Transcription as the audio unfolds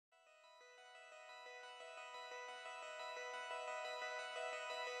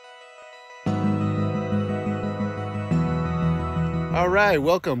All right,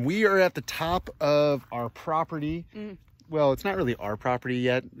 welcome. We are at the top of our property. Well, it's not really our property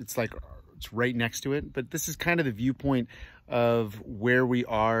yet. It's like, it's right next to it, but this is kind of the viewpoint of where we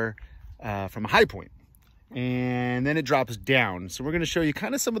are from a high point. And then it drops down. So we're gonna show you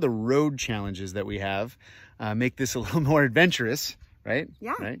kind of some of the road challenges that we have, make this a little more adventurous. Right?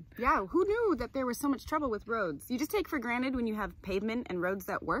 Yeah. Right? Yeah. Who knew that there was so much trouble with roads? You just take for granted when you have pavement and roads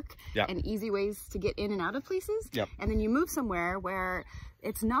that work and easy ways to get in and out of places. And then you move somewhere where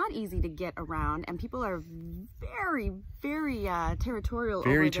it's not easy to get around and people are very, very territorial.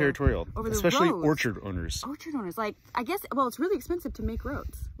 Very territorial. Over the especially roads. Orchard owners. Orchard owners. Like, I guess, well, it's really expensive to make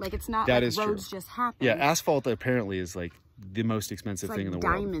roads. Like, it's not like roads just happen. Yeah, asphalt apparently is like the most expensive thing in the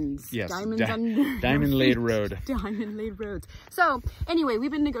world. Diamonds. Yes. Diamonds under diamond laid road. Diamond laid roads. So anyway,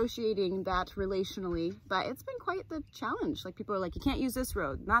 we've been negotiating that relationally, but it's been quite the challenge. Like, people are like, you can't use this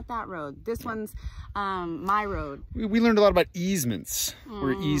road, not that road. This one's my road. We learned a lot about easements.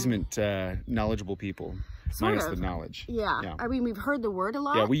 We're easement knowledgeable people. Minus the knowledge. Yeah. I mean, we've heard the word a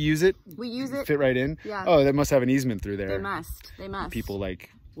lot. Yeah, we use it. We use it. Fit right in. Yeah. Oh, that must have an easement through there. They must. They must. People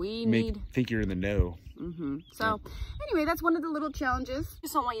like think you're in the know. So anyway, that's one of the little challenges.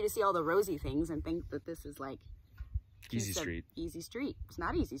 Just don't want you to see all the rosy things and think that this is like easy street. Easy street. It's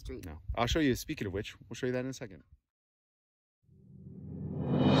not easy street. No. I'll show you. Speaking of which, we'll show you that in a second.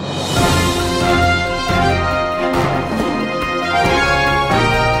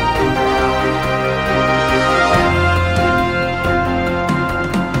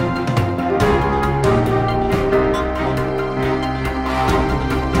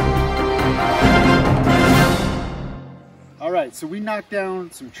 So we knocked down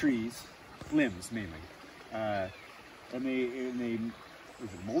some trees, limbs mainly, and they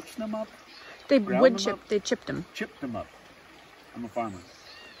mulched them up. They wood chipped. They chipped them. Chipped them up. I'm a farmer,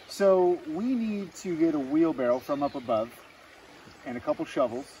 so we need to get a wheelbarrow from up above and a couple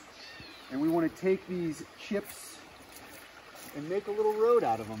shovels, and we want to take these chips and make a little road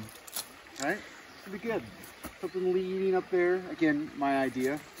out of them. All right, it'll be good. Something leading up there. Again, my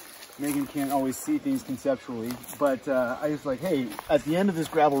idea. Megan can't always see things conceptually, but I was like, hey, at the end of this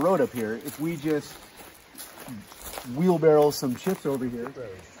gravel road up here, if we just wheelbarrow some chips over here.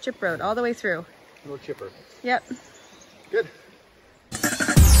 Chip road, all the way through. No chipper. Yep. Good.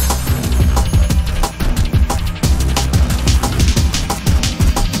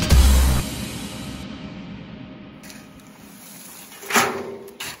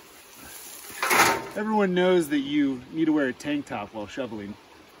 Everyone knows that you need to wear a tank top while shoveling.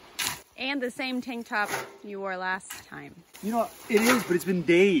 And the same tank top you wore last time. You know, it is, but it's been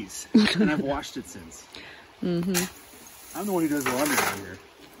days, and I've washed it since. I'm the one who does the laundry out here.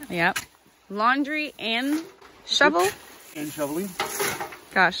 Yep. Laundry and shovel? And shoveling.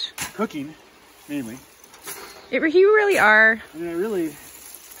 Gosh. Cooking, mainly. You really are. I mean,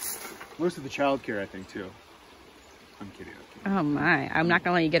 most of the childcare, I think, too. I'm kidding. Oh my, I'm not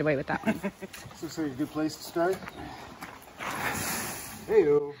gonna let you get away with that one. This looks like a good place to start.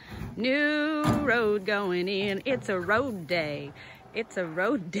 Hey-o. New road going in. It's a road day. It's a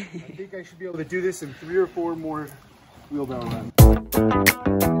road day. I think I should be able to do this in 3 or 4 more wheelbarrow runs.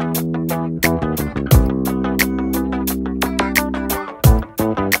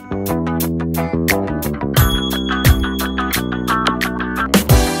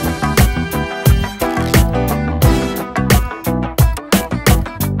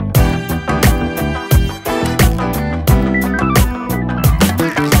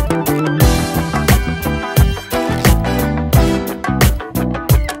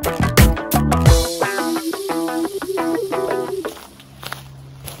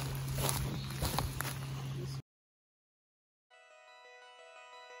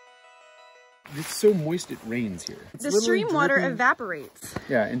 It's so moist it rains here. The stream water evaporates.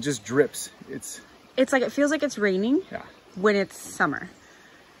 Yeah, and just drips. It's like, it feels like it's raining when it's summer.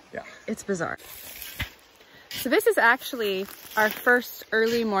 Yeah. It's bizarre. So this is actually our first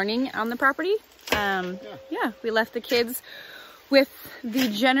early morning on the property. Yeah, we left the kids with the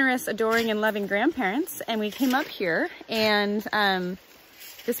generous, adoring, and loving grandparents, and we came up here, and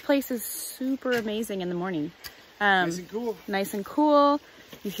this place is super amazing in the morning. Nice and cool. Nice and cool.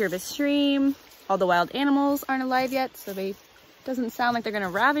 You hear the stream. All the wild animals aren't alive yet, so doesn't sound like they're gonna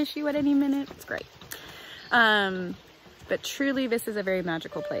ravish you at any minute. It's great. But truly, this is a very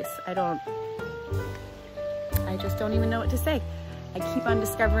magical place. I just don't even know what to say. I keep on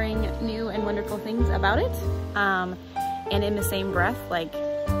discovering new and wonderful things about it. And in the same breath, like,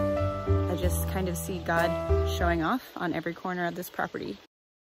 I just kind of see God showing off on every corner of this property.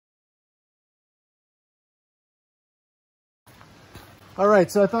 All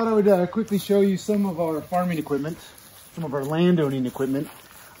right, so I thought I would quickly show you some of our farming equipment. some of our landowning equipment.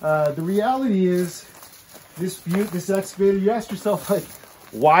 The reality is, this excavator, you ask yourself, like,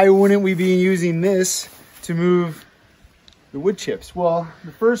 why wouldn't we be using this to move the wood chips? Well,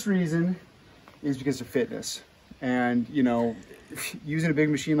 the first reason is because of fitness. And, you know, using a big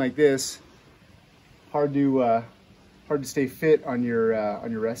machine like this, hard to stay fit on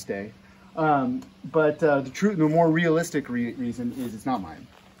your rest day. But the more realistic reason is it's not mine,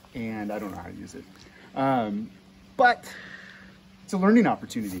 and I don't know how to use it. But it's a learning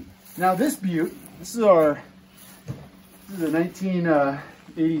opportunity. Now this butte, this is a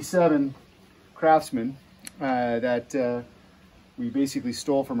 1987 Craftsman that we basically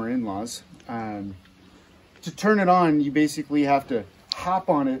stole from our in-laws. To turn it on, you basically have to hop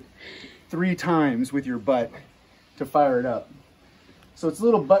on it 3 times with your butt to fire it up. So it's a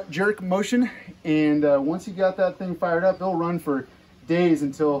little butt jerk motion, and once you got that thing fired up, it'll run for days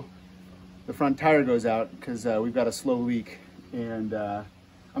until the front tire goes out, because we've got a slow leak. And I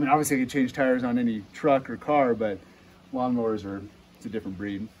mean, obviously you can change tires on any truck or car, but lawnmowers it's a different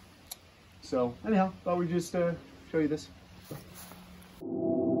breed. So anyhow, thought we'd just show you this.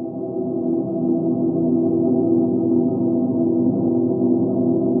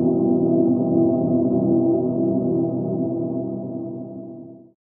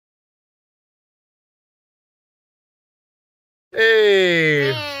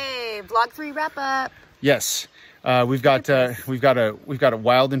 Hey, vlog 3 wrap up. Yes, we've got a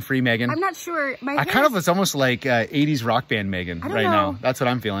wild and free Megan. I'm not sure. It's almost like 80s rock band Megan right now. That's what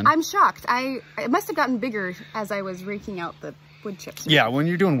I'm feeling. I'm shocked. It must have gotten bigger as I was raking out the wood chips. Yeah, when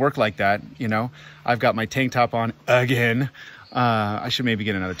you're doing work like that, you know, I've got my tank top on again. I should maybe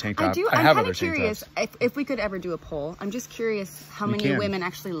get another tank top. I'm kind of curious if we could ever do a poll. I'm just curious how many women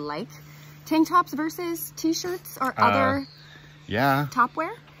actually like tank tops versus t-shirts or other top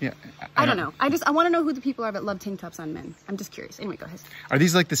wear. Yeah, I don't know. I want to know who the people are that love tank tops on men. I'm just curious. Anyway, go ahead. Are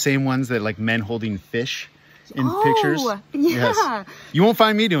these like the same ones that like men holding fish in pictures? Yeah. Yes. You won't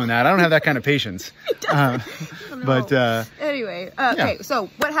find me doing that. I don't have that kind of patience. But anyway, okay. So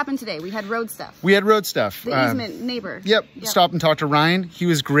what happened today? We had road stuff. The easement neighbor. Yep. Stopped and talked to Ryan. He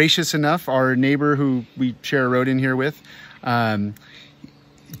was gracious enough, our neighbor who we share a road in here with,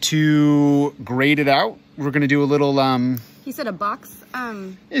 to grade it out. We're going to do a little... He said a box.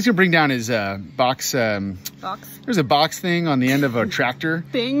 He's gonna bring down his box. There's a box thing on the end of a tractor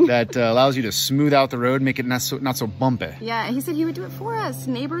that allows you to smooth out the road, make it not so bumpy. Yeah, he said he would do it for us.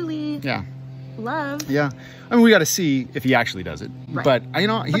 Neighborly. Yeah. Love. Yeah. I mean, we got to see if he actually does it. Right. But you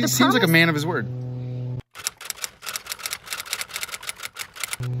know, he seems like a man of his word.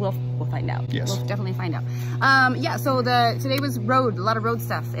 We'll find out. Yes. We'll definitely find out. Yeah, so today was a lot of road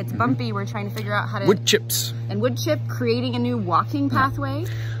stuff. It's bumpy. We're trying to figure out how to... Wood chips. And wood chip, creating a new walking pathway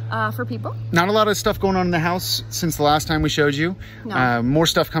for people. Not a lot of stuff going on in the house since the last time we showed you. No. More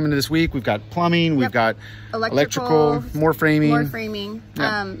stuff coming this week. We've got plumbing. We've got electrical, more framing.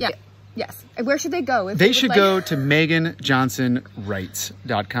 Yeah. Yes. Where should they go? They should go to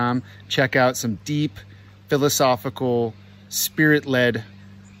meganjohnsonwrites.com. Check out some deep, philosophical, spirit-led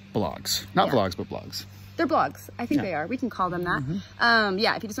blogs. Not vlogs, but blogs. They're blogs. I think they are. We can call them that.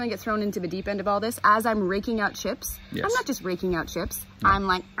 Yeah, if you just want to get thrown into the deep end of all this, as I'm raking out chips, I'm not just raking out chips. No. I'm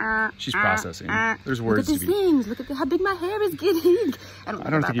like, she's processing. There's words to be. Look at these things. Look at how big my hair is getting. I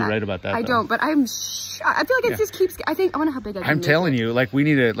don't think you're right about that. I don't, but I feel like it just keeps, I wonder how big I can I'm telling you, like, we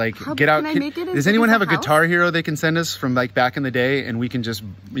need to, like, get out. Does anyone have a Guitar Hero they can send us from, like, back in the day, and we can just,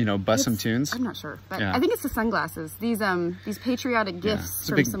 you know, bust some tunes? I'm not sure, but I think it's the sunglasses. These patriotic gifts.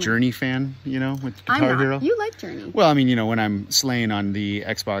 I'm a big Journey fan, you know, with Guitar Hero. You like Journey. Well, I mean, you know, when I'm slaying on the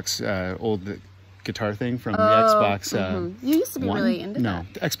Xbox old guitar thing from the Xbox. You used to be really into that. No,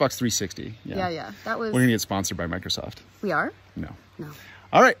 the Xbox 360. Yeah. That was... We're going to get sponsored by Microsoft. We are? No.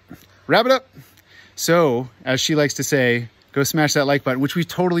 All right, wrap it up. So, as she likes to say, go smash that like button, which we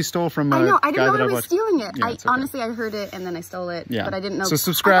totally stole from I know, I didn't know I was stealing it. Yeah, honestly, I heard it and then I stole it, but I didn't know. So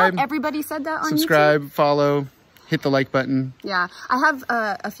subscribe. Everybody said that on subscribe, YouTube. Follow, hit the like button. Yeah, I have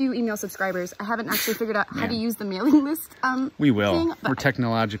a few email subscribers. I haven't actually figured out how to use the mailing list We will. Thing, We're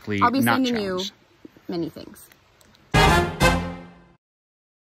technologically not challenged. I'll be sending you many things.